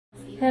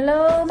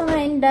Hello mga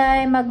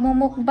Inday,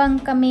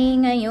 magmumukbang kami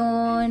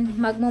ngayon.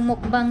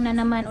 Magmumukbang na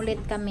naman ulit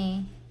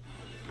kami.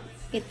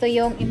 Ito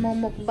yung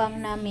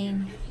imumukbang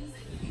namin.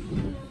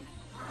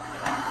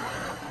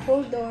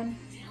 Hold on.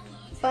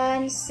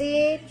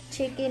 Pancit,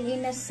 chicken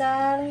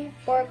inasal,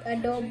 pork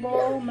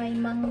adobo, may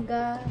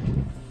mangga.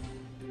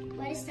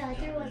 What is the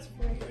other one's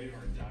for?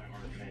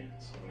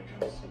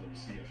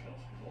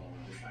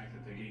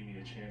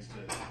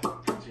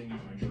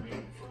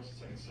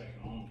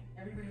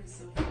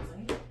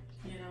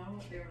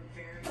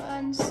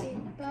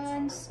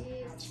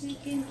 Pancit,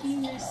 chicken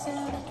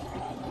inasal.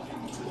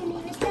 Chicken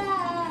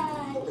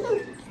inasal.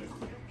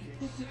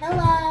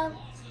 Hello.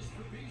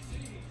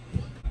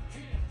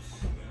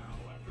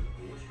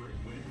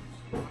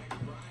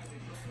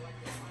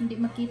 Hindi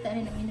makita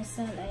rin ang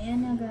inasal.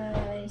 Ayan na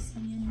guys.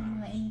 Ayan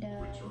na mga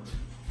Inday.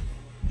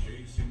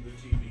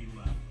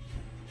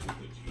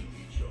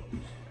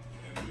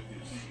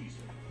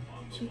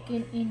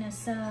 Chicken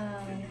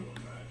inasal.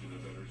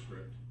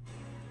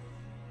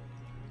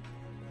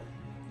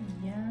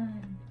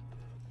 Ayan.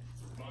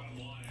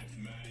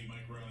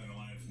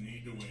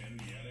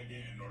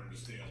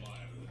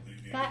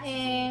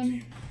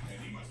 Kain.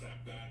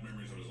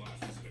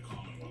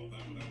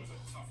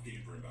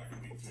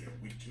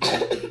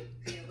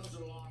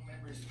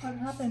 What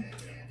happened?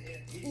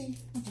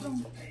 What's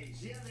wrong?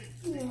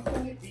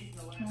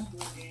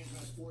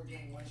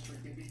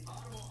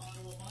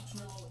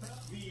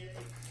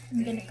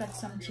 I'm gonna cut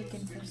some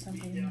chicken for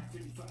Sabrina.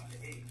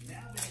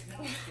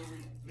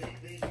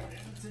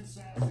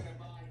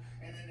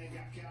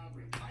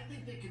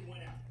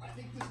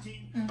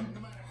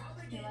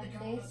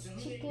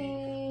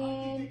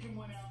 Chicken.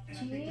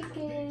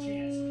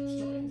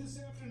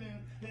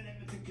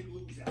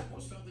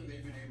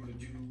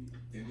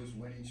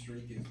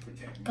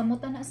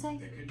 Kamutan na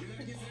say.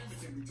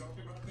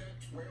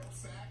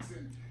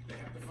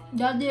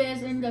 Daddy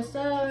is in the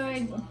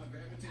side.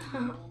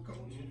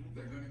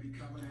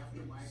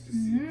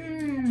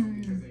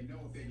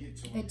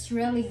 It's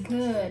really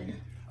good.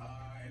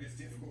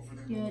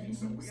 Good. It's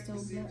so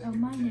good. Oh,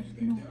 mine is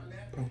no.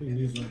 Probably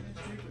needs like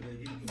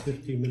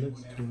 15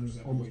 minutes to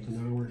almost an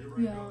hour.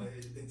 Yeah.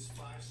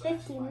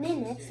 15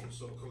 minutes?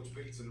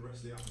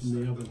 In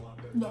the oven.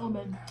 The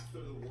oven.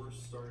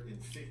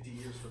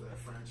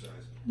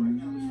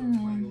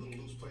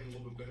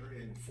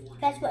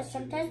 That's what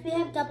sometimes we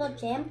have double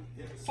jam,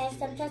 and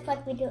sometimes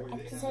like we do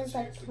exercises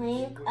like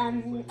plank,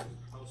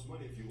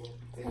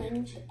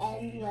 plank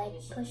and like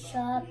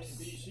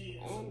push-ups,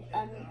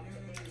 and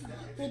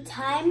we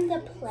time the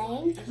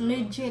plank.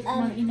 Legit,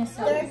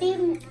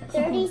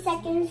 30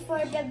 seconds for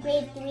the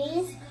grade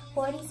 3s,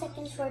 40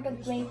 seconds for the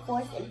grade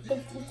 4s, and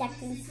 50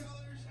 seconds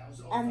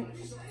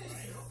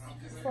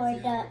for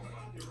the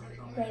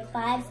grade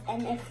 5s.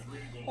 And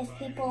if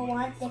people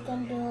want, they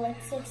can do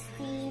like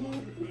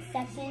 16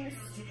 seconds.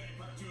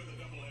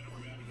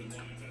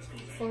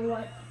 For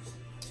what?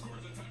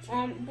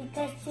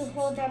 Because to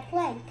hold our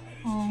plank.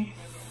 Oh.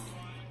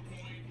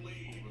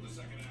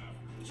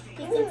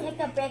 You can take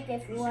a break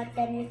if you want,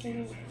 then you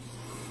can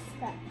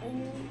stop.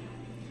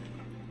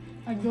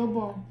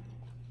 Adobo.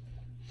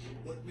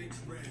 What makes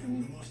Brand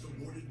the most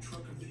awarded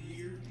truck of the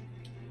year?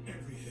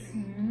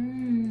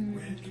 Everything.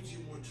 Brand gives you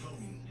more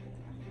towing,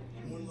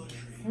 more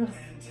luxury,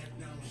 and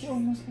technology. She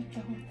almost got the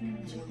whole thing.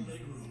 More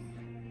legroom,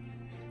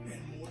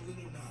 and more than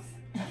enough.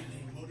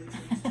 Named Motor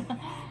Trend's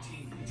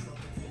 2019 Truck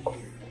of the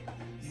Year.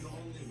 The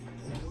all-new,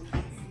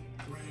 award-winning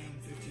Brand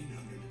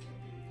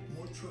 1500.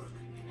 More truck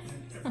than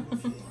ever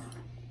before.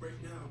 Right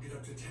now, get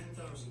up to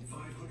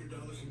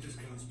 $10,500 in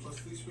discounts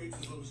plus lease rates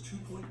as low as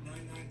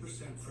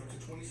 2.99% for up to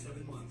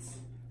 27 months.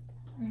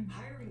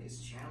 Hiring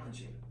is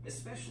challenging,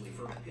 especially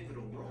for a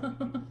pivotal role.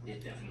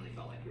 It definitely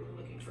felt like you were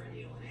looking for a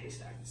needle in a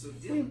haystack. So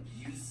Dylan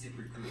used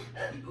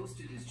ZipRecruiter. He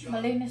posted his job.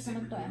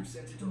 ZipRecruiter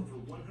sent it to over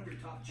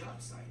 100 top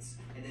job sites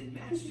and then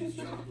matched his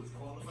job with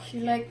qualified She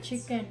like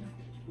chicken.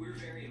 We're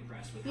very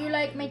impressed with You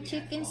like my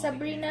chicken,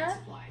 Sabrina?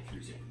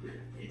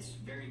 It's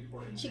very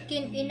important.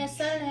 Chicken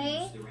inasal,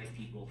 hey? The right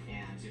people,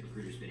 and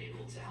ZipRecruiter's been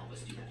able to help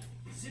us do that.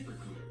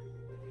 ZipRecruiter,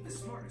 the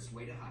smartest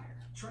way to hire.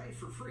 Try it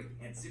for free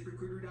at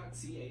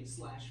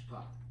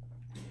ZipRecruiter.ca/pop.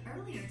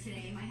 Earlier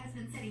today, my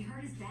husband said he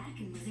hurt his back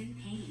and was in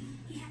pain.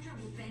 He had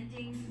trouble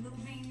bending,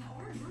 moving,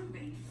 or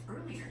grooving.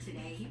 Earlier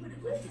today, he would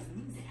have left his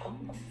moves at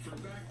home. For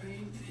back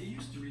pain, he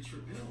used to reach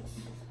for pills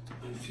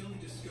until he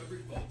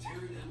discovered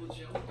Voltaren Amyl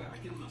Gel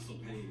back and muscle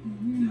pain.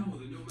 Now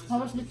with a no mess. How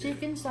was the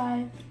chicken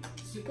side?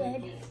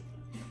 Good.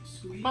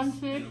 Squeeze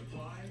Pancit. and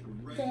apply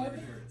right where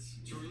it hurts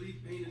to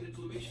relieve pain and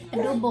inflammation.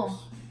 Adobo.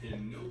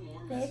 And no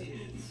more messy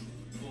hands.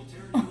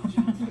 Voltaren Amyl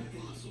Gel back and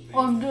muscle pain.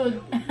 Oh, good.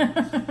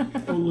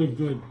 Only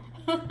good.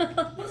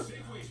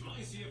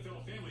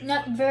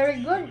 Not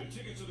very good.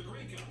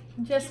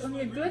 Just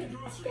only good.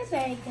 You're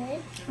very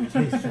good.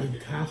 Tastes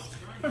fantastic.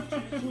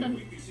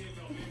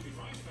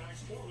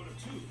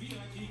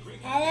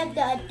 I love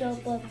the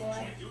adobo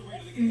more.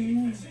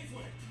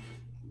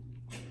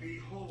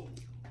 Behold,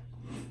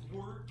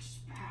 works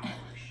power.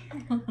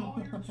 All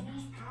your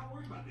tools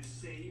powered by the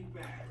same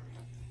battery.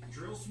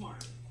 Drill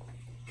smarter,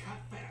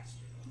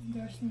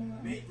 There's more.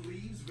 Make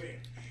leaves vanish.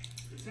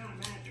 It's not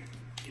magic.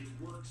 It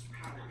works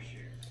power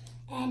share.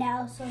 And I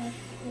also like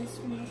this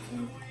one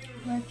too.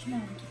 Which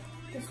one?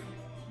 This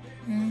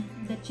one.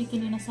 The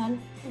chicken inasal.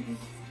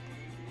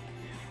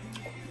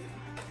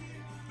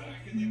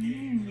 Back in the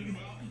game, let him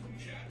out.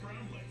 Chad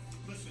Brownlee.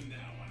 Listen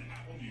now on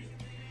Apple Music.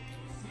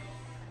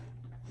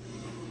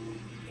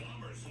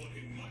 Bombers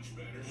looking much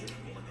better. Should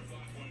have more than a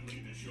 5-point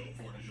lead to show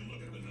for it as you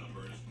look at the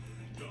numbers.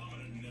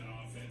 Dominant net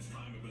offense,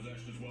 time of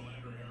possession as well.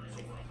 Andrew Harris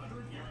over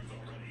 100 yards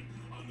already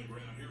on the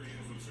ground. Here he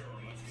is with Sarah.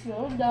 Let's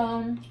Slow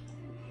down.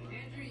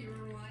 Andrew, you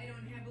relied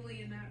on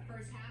heavily in that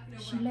first half. And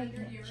She over liked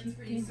 100 that yards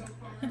for you chicken. so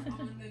far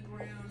on the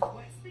ground.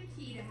 What's the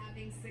key to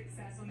having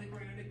success on the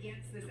ground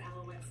against this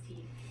Alouettes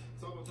team?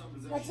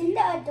 What's in the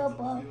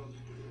adobo?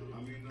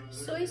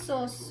 Soy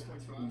sauce.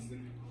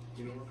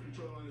 You know, we're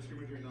controlling the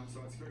scrimmage right now, so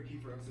it's very key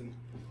for us. And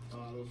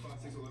those 5,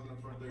 6, 11 up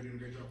front, they're doing a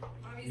great job.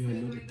 Obviously,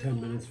 Yeah, another with 10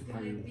 the minutes last would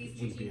probably one, these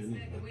wouldn't be teachings,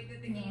 anything. the way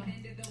that the game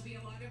ended, there'll be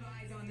a lot of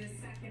eyes on this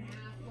second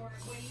half. Or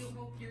what do you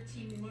hope your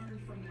team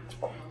learned from that?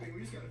 I mean, we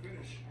just got to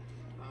finish.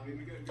 I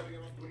mean, we got to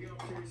get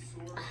opportunities to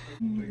score.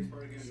 The biggest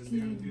part again is just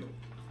stay on the field.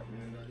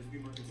 And just be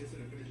more consistent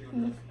and finishing on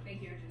the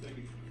Thank you. Thank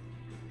you.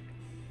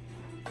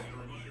 And a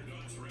reminder,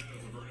 Don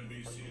Serrano's of Vernon,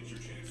 BC. It's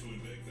your chance to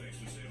win big thanks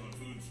to Save on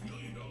Foods' $1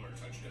 million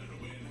touchdown to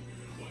win.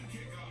 One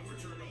kickoff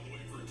returned all the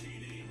way for a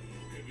TD.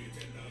 Could be a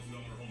 $10,000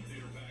 home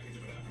theater package.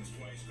 If it happens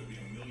twice, could be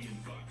 $1 million.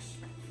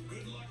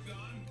 Good luck,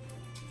 Don.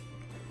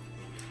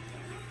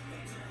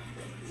 That's our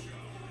halftime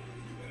show.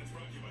 And it's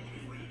brought to you by the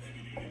new Ram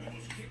Heavy Duty, the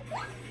most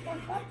kick-butt What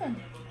happened?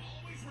 ever.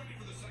 Always ready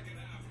for the second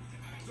half.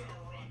 As are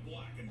Rod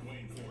Black and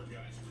Dwayne Ford,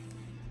 guys.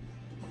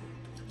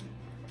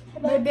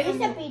 About Maybe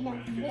this on- Sabrina. On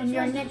Which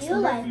your one next do you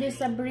like? birthday,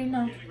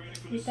 Sabrina,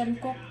 you can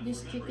cook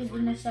this chicken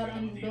inasal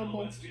and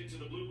adobo. Into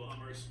the Blue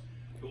Bombers,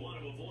 who want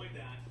to avoid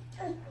that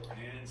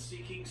and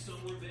seeking some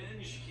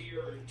revenge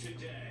here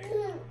today.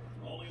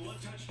 Only one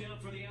touchdown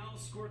for the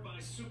Owls, scored by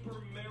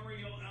Super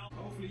Mario Al.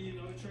 Hopefully, you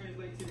know, it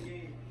translates to the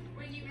game.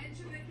 When you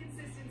mentioned the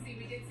consistency,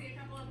 we did see a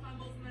couple of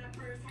fumbles in that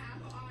first half.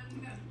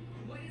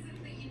 What is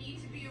it that you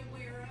need to be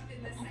aware of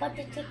in the second About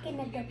the half chicken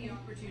to get the adobo.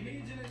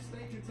 opportunity? just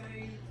stay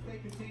contained,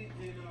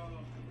 and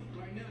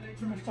right now they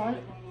trying to Masal.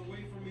 keep the ball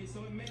away from me,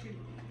 so it making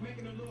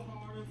it a little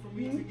harder for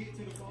me to get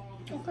to the ball.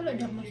 Okay lang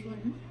dyan, mas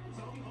one.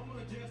 So I'm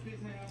gonna adjust this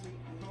half and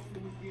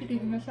hopefully we Chicken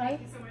inasal.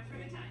 Thank you so much for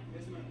the time.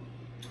 Yes, ma'am.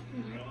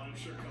 Well, I'm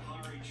sure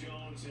Kahari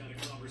Jones had a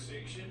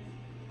conversation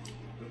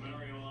with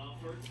Mario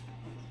Alford.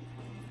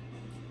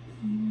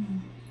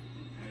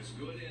 As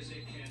good as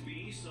it can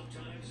be,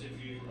 sometimes if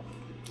you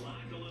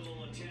lack a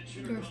little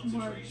attention or There's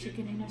more concentration,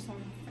 chicken inasal.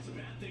 some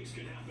bad things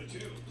could happen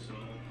too. So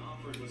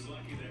Alford was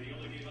lucky that he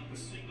only gave up a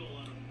single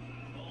on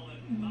a ball that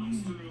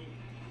bounced through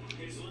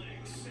his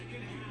legs.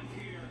 Second half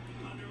here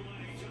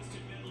underway.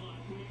 Justin Medlock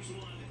moves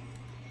one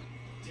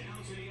down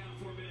to the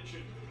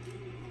aforementioned.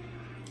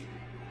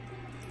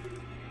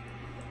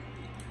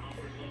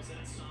 Alford loves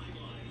that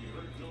sideline. You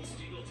heard Bill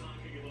Stiegel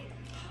talking about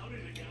how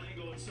did a guy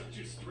go in such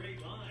a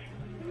straight line?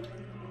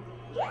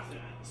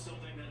 That's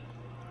something that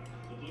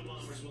the Blue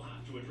Bombers will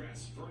have to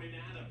address. Vernon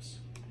Adams.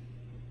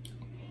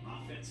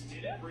 Offense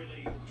didn't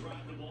really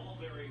drive the ball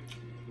very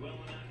well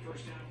in that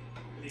first half,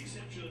 with the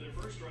exception of their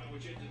first drive,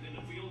 which ended in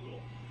a field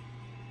goal.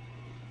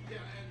 Yeah,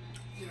 and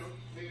you know,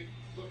 maybe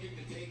looking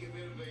to take a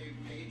bit of a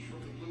page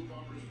from the Blue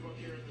Bombers book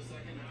here in the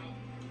second half,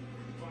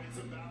 find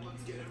some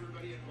balance, get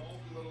everybody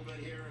involved a little bit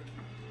here, and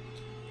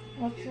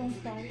What's get wrong, into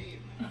the Star?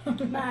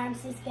 game. My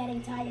arms is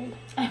getting tired.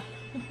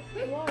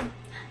 Wow.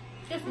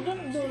 Just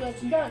don't do like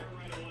that.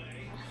 Right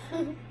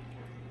away.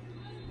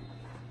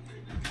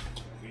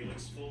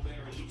 Felix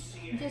Faubert,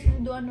 Lucia,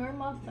 Just do a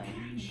normal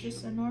thing.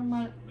 Just a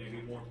normal.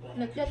 maybe more ball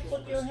Like that, control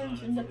put your this hands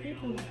time in the for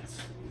people. Alouettes.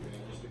 Yeah,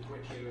 just a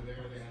quick hitter there.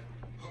 They had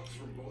hooks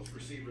from both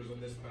receivers on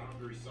this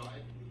boundary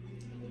side.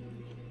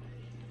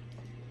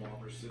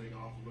 Bombers sitting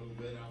off a little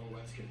bit.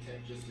 Alouettes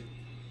content just to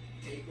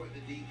take what the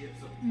D gives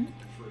them.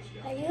 First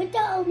Are down. you the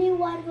only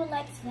one who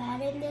likes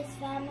that in this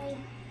family?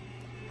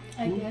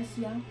 I guess,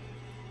 yeah.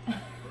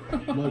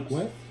 Like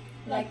what?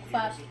 Like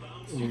fat.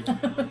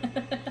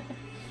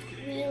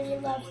 Really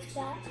loves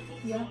that.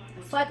 Yeah.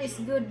 Fat is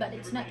good, but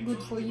it's not good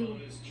for you.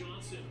 As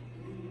Johnson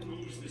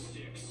moves the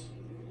sticks.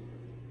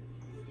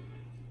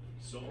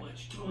 So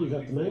much Oh, you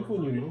got the mango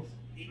in your mouth?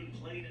 even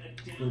played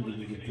a Or down did in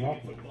the you Canadian drop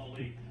it? Football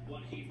League.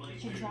 What he might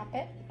Did you do. drop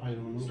it? I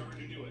don't know.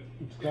 Starting to do it.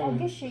 It's I gone.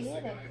 guess she ate The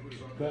it. guy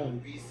who's on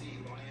Good. the BC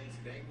Lions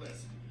bang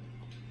list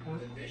Huh?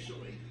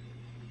 initially.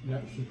 Yeah,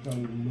 she's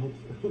probably not.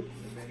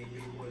 And many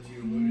people, as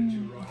you alluded to,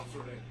 Rod,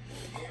 sort of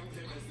hailed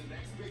him as the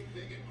next big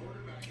thing at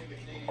quarterback in the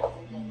Canadian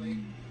Football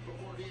League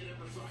before he had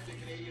ever signed a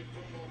Canadian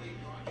Football League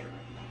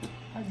contract.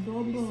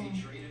 Adobo. BC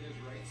traded his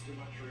rights to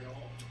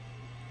Montreal.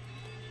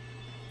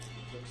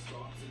 Took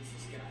stops in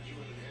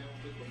Saskatchewan and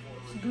Hamilton before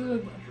returning good.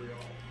 to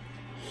Montreal.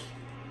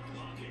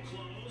 Pocket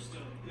closed.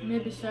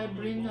 Maybe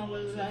Sabrina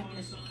will like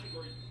it. Side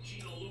where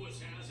Gino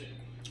Lewis has it.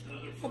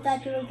 Another I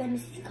thought you were going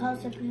to call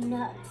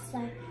Sabrina.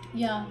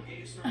 Yeah.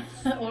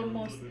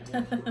 Almost.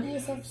 You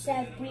said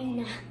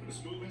Sabrina.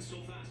 It's moving so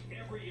fast.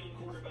 Every young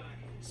quarterback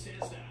says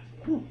that.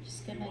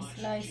 Just gonna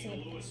slice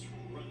it. Lewis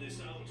run this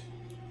out.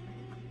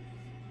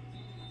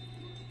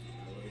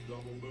 A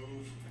double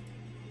move.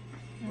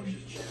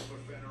 Pushes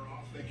Chandler Fenner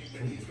off, thinking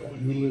that he's going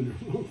to Noodle in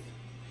lead. your mouth.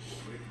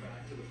 Right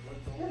back to the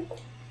football.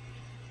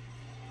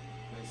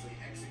 Nicely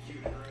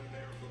executed right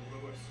there from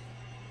Lewis.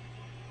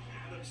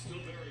 Adams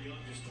still very young,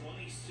 just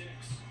 26.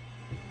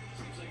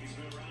 Seems like he's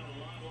been around a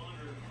lot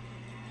longer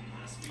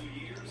last few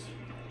years.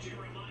 And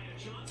Jeremiah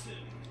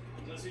Johnson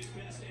does his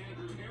best.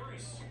 Andrew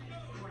Harris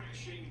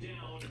crashing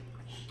down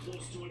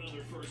close to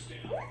another first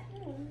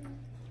down.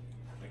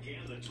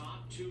 Again, the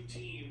top two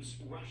teams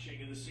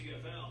rushing in the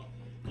CFL.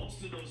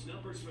 Most of those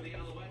numbers for the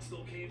Alouettes,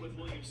 though, came with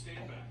William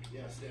Stanback.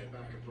 Yeah,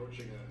 Stanback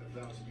approaching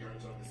 1,000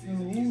 yards on the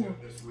season. He's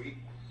out this week.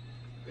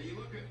 But you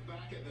look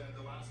back at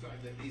the last time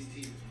that these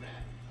teams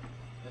met,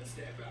 and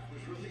Stanback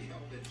was really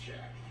held in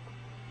check.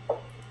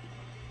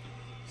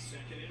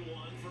 2nd and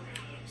 1 for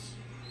Adams.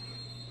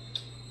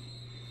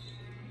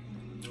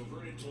 So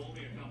Vernon told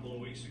me a couple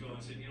of weeks ago,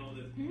 I said, you know,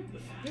 the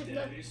fact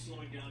that it is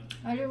slowing down,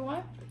 Other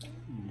one?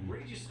 where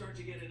did you start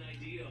to get an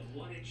idea of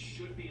what it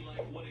should be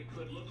like, what it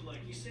could look like?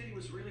 He said he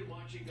was really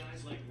watching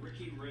guys like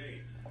Ricky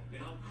Ray,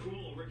 and how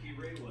cool Ricky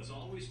Ray was,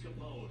 always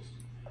composed.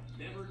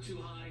 Never too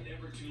high,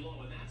 never too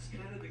low, and that's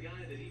kind of the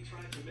guy that he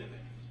tried to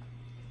mimic.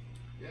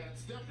 Yeah,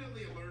 it's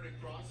definitely a learning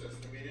process.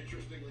 I mean,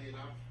 interestingly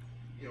enough,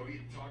 you know, you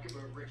talk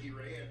about Ricky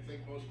Ray, I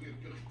think most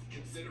people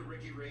consider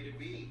Ricky Ray to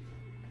be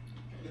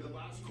kind of the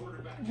last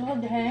quarterback in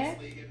this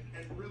league,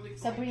 and really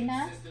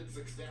Sabrina? consistent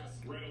success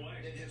right away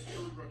in his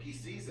true rookie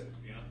season.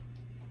 Yeah.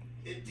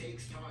 It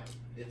takes time.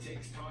 It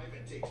takes time.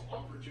 It takes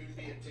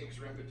opportunity. It takes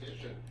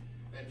repetition.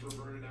 And for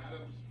Vernon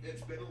Adams,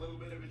 it's been a little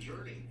bit of a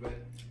journey, but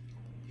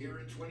here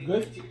in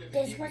 2019,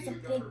 This was a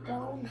big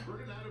bone.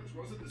 Vernon Adams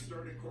wasn't the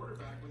starting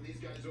quarterback when these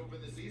guys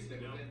opened the season.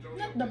 It was Antonio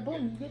Not the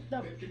bone, get the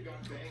Pitkin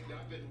got banged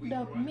up in week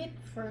 1. meat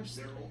first.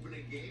 Their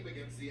opening game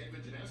against the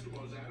Edmonton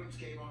Eskimos, Adams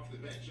came off the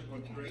bench and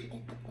looked great.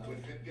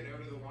 With Pitkin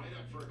out of the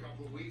lineup for a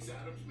couple of weeks,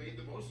 Adams made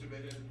the most of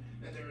it, and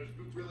there has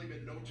really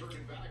been no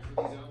turning back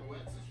for these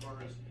Alouettes as far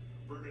as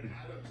Vernon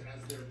Adams as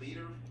their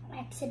leader,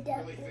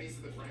 really face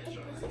of the franchise,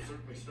 and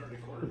certainly starting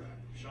quarterback.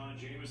 Sean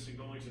Jameson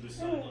going to the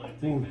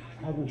sideline.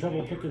 Having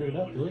trouble picking it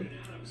up, huh?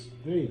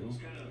 There you go.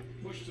 Kind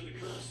of pushed to the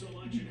curve so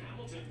much in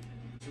Hamilton.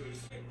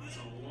 That's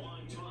a long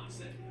toss.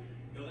 That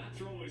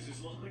throw is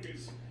as long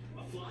as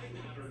a fly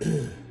pattern.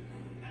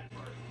 That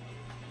part to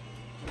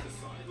the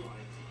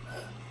sideline.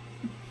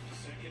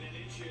 2nd and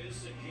inches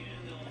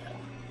again.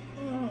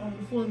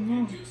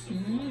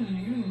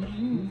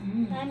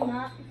 I'm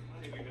not.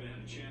 I think we've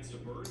had a chance to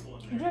burn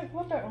one there. Drink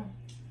water.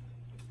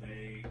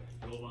 They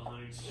go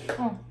behind center.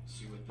 Oh.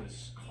 See what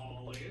this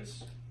call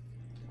is.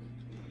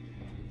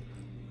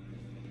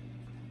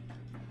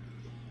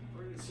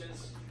 Vernon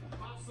says,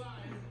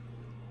 offside.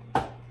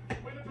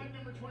 Winnipeg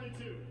number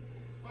 22.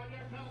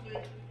 5-yard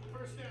penalty.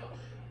 First down.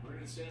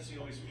 Vernon says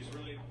he's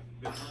really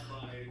been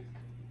hot by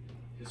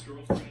his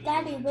girlfriend.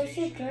 Daddy, where's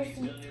your He's jersey?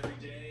 done every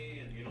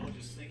day, and you know,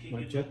 just thinking My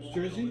in the Jets moment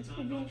jersey? all the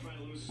time, not trying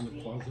to lose In the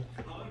school. closet.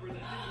 However,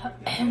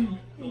 that didn't work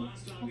the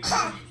last time he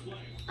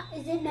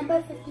played. Is it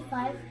number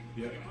 55?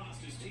 Yeah. It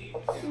cost his team.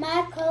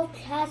 My coach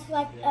has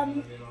like a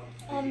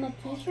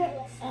t-shirt.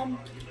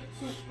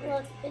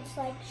 Well, it's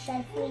like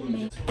shuffling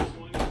me.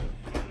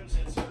 Adams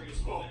had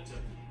serious momentum.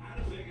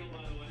 Adam Bigel,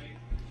 by the way,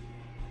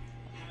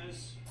 has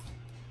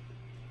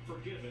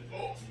forgiven.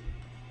 But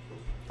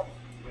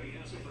he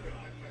hasn't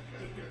forgotten.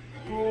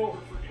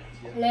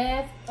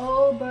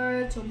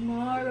 Leftover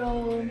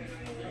tomorrow.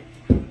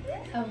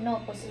 Oh no,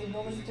 because we're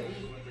going to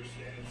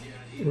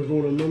eat We're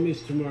going to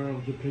Mummy's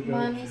tomorrow to pick up.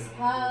 Mommy's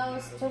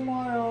house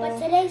tomorrow. But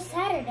today's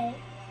Saturday.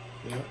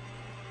 Yeah.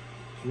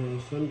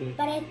 Tomorrow's Sunday.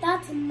 But I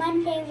thought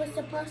Monday was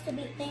supposed to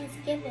be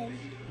Thanksgiving.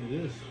 It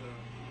is.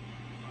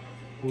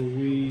 Well,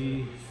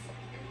 we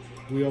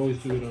always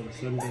do it on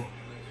Sunday.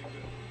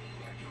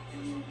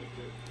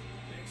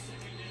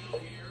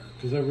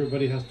 Because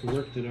everybody has to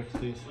work the next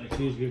day, so it's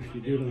easier if you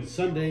do it on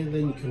Sunday, and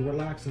then you can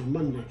relax on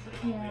Monday.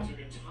 Yeah. Took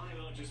a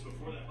timeout just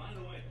before that. By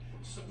the way,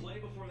 just a play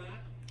before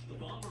that, the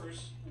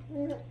Bombers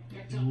picked up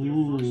their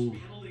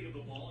first penalty of the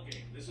ball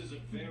game. This is a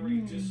very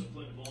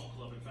disciplined ball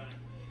club. In fact,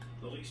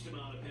 the least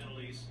amount of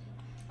penalties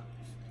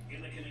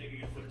in the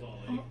Canadian Football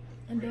League.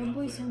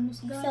 Adobo is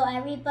almost So done.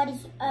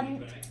 everybody's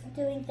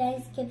doing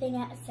Thanksgiving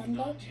at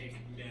Sunday. Take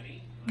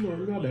many. No,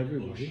 not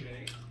everybody.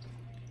 O'Shea,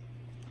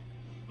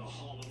 the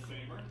Hall of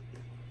Famer,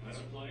 as a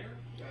player.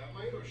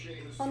 Mike O'Shea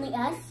has Only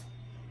us.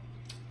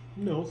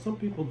 No, some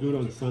people do it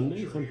on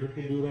Sunday, some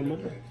people do it on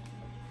Monday.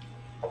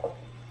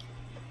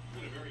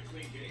 been a very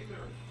clean game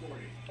there,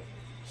 40.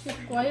 She's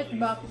quiet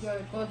back there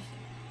because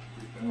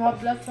we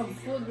have lots of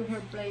food on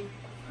her plate.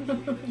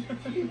 Don't mind that.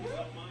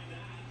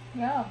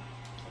 Yeah.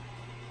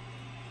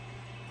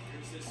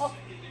 Here's this Oh.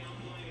 second down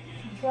play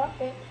again.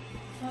 Drop it.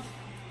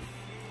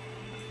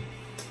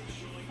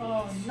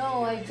 Oh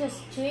no, I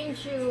just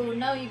changed you.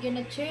 Now you're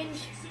gonna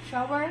change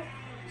shower?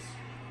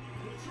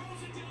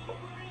 Throws it down the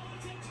rail,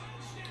 it's a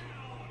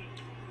touchdown.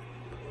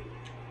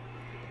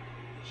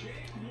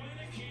 Jake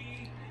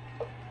Wieneke.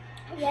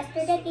 Yeah,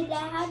 yesterday, did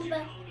I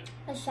have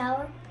a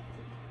shower?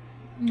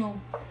 No.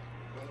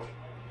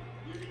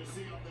 You're going to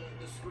see on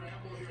the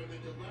scramble here the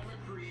dilemma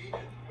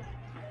created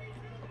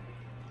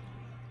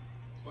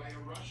by a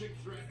rushing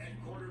threat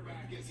at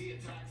quarterback as he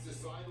attacks the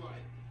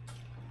sideline.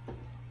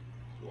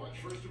 Watch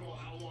first of all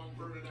how long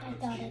Vernon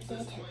Adams keeps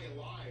this play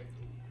alive.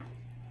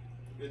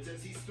 It's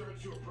as he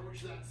starts to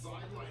approach that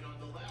sideline on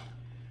the left.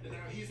 And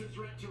now he's a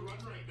threat to run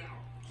right now.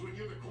 So when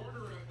you're the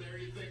corner out there,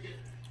 you're thinking,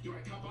 do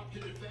I come up to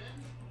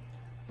defend?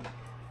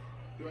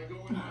 Do I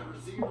go in the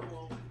receiver?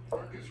 Well,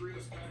 Marcus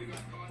Rios kind of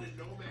got caught in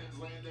no man's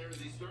land there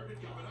as he started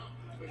coming up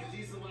because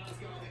he's the last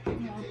guy that can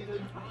contain the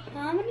front.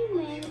 How many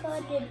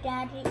mango did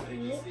Daddy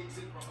eat? Sneaks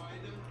in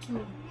behind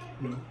him.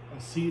 No,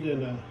 a seed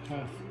and a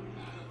half.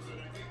 Adams,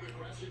 and I think the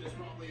question is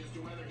probably as to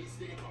whether he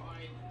stayed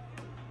behind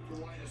the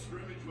line of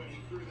scrimmage when he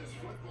threw this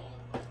football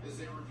as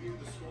they review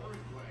the scoring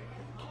play.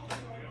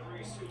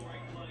 Every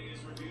scoring play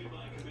is reviewed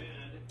by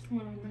command.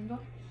 Mango?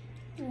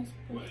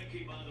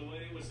 Winicky, by the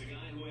way, was the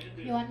guy who ended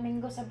You want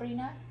mango,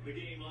 Sabrina? the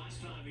game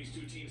last time these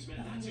two teams met.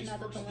 That's his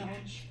first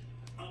catch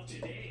of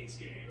today's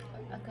game.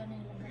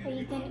 Are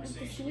you gonna eat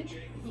the seed?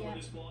 Yeah.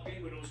 This ball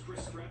game, who knows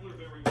Chris Strebler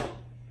very well.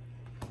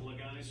 Couple of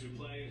guys who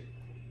play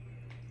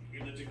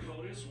in the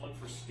Dakotas, one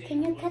for state.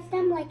 Can you cut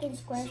them like in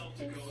squares, South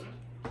please?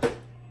 Dakota.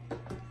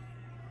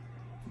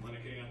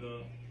 Winicky had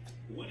the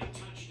winning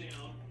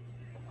touchdown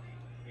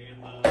in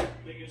the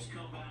biggest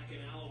comeback in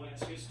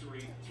Alouettes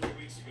history 3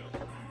 weeks ago.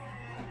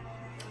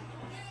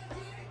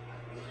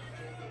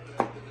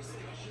 The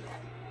discussion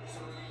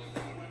surrounding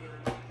whether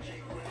or not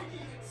Jake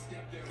Winicky had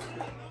stepped out of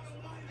the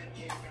line and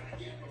came back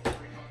in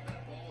before he caught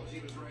that ball as he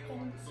was right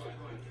along the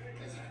sideline.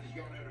 As had he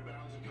gone out of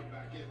bounds and come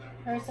back in, that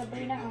would Or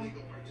Sabrina,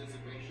 constitute illegal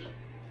participation.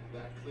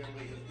 That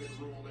clearly has been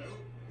ruled out.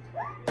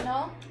 No?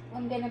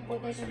 I'm gonna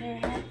put it in your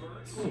hand.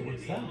 Oh,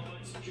 what's that?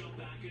 Jump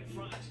back in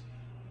front.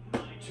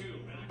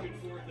 9-2. Back and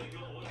forth they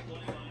go. What a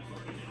play by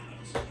Vernon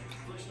Adams.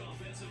 First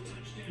offensive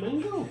touchdown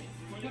Mango!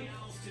 for the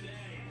Owls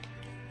today.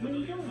 Mango!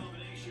 Familiar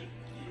combination.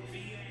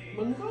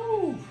 VA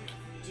Mango!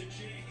 to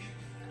Jake.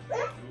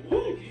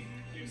 Winicky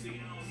gives the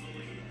Owls the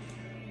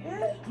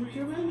lead. Where's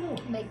your mango?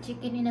 May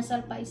chicken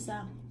inasal pa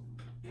isa.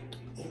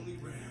 Only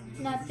Ram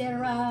does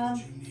Natira. what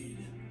you need.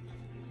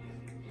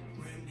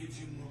 Ram gives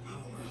you more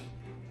power,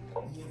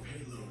 more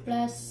payload,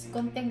 Plus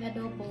konting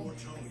adobo. more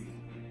towing.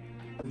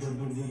 The old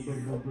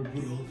Ram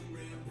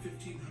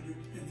 1500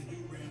 and the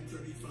new Ram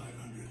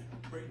 3500.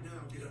 Right now,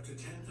 get up to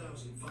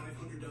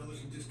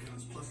 $10,500 in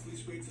discounts plus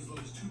lease rates as low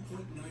as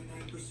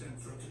 2.99%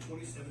 for up to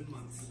 27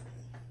 months.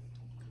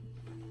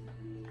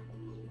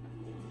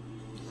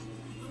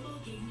 Football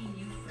gave me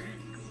new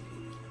friends.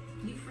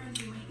 New friends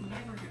we might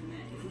never have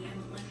met if we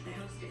hadn't left the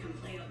house to come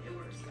play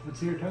outdoors. Let's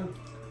see your tongue.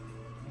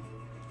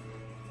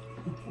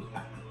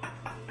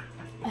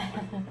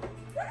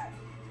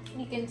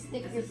 You can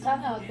stick your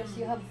tongue out because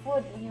you have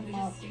food in your We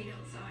mouth. just stayed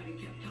outside and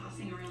kept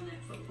tossing around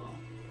that football.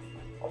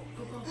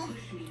 Football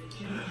pushed me to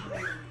jump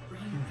higher,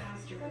 run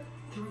faster,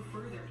 throw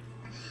further.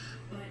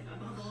 But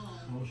above all,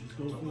 Oh, she's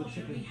going for football the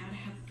showed me chicken. how to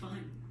have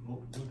fun. Oh,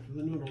 look for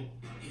the noodle.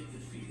 Hit the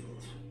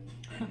field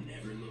and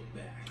never look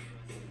back.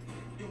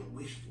 Don't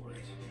wish for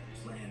it,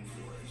 plan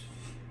for it.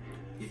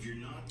 If you're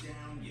knocked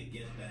down, you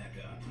get back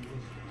up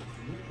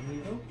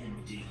Mango?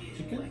 and dig in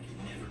Chicken? like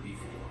never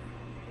before.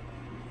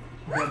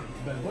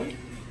 Bad boy?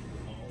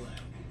 All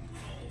out,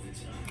 all the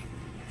time.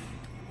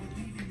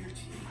 Believe in your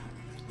team.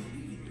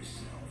 Believe in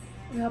yourself.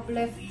 We have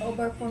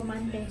leftover for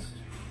Monday.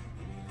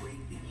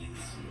 Break the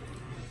UC.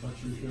 Thought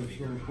she was going to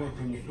throw a fork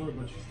on the floor,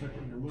 but she stuck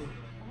it in her mouth.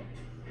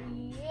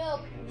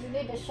 Yup, you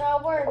need a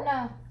shower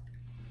na.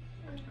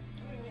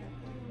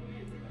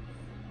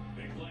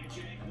 Big play,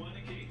 Jake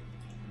Winicky.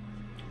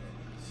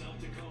 South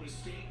Dakota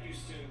State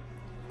used to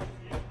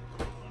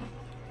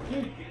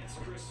against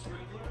Chris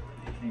Strebler.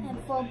 I'm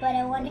full, but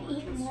I want to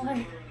eat more. As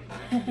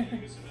a matter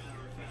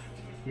of fact,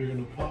 You're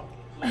going to pop.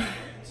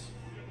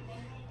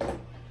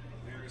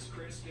 there's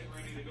Chris getting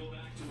ready to go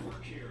back to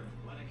work here.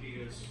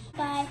 Winicky is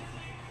Bye.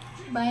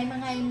 Bye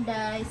mga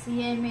Inday.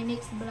 See you in my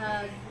next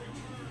vlog.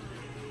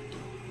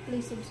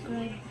 Please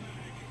subscribe.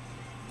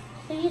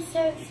 Please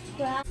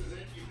subscribe.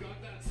 You've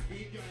got that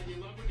speed guy.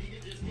 You love when he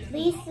can just get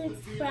Please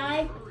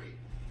subscribe.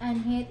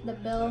 And hit the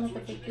bell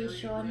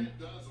notification.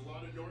 does a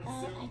lot of north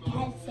I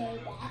can't say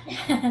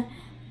that.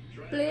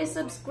 Please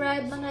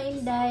subscribe mga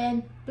Inday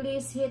and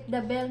please hit the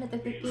bell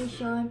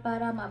notification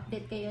para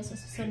ma-update kayo sa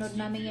susunod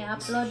namin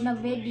i-upload na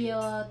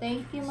video.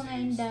 Thank you mga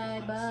Inday.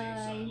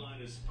 Bye. sideline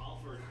is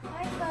Alford.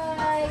 High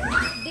five.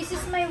 This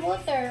is my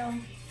water.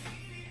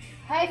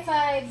 High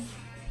five.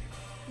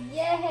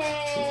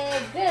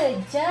 Yay! Good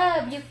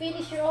job. You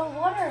finished your own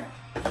water.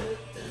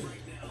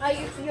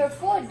 Your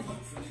food.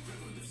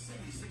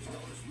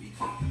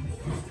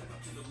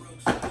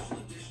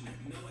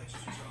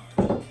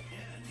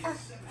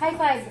 High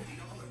five.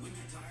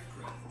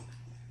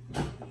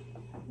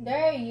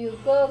 There you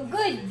go.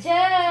 Good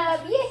job.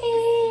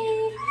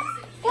 Yay!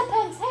 Come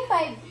on, high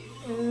five.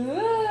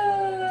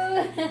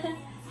 Ooh.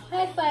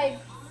 High five.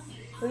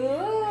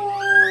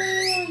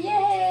 Ooh.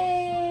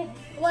 Yay!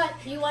 What?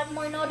 You want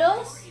more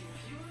noodles?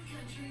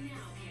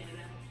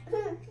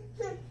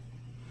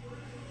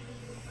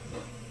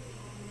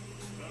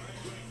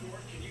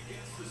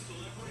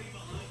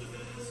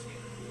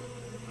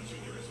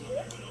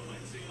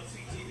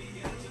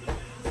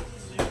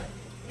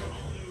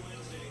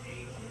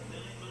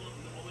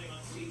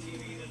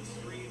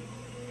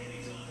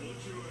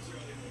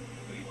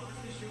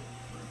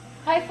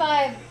 High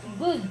five.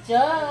 Good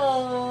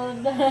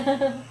job.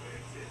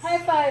 High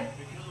five.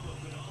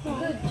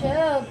 Good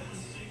job.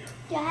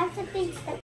 Do I have something special?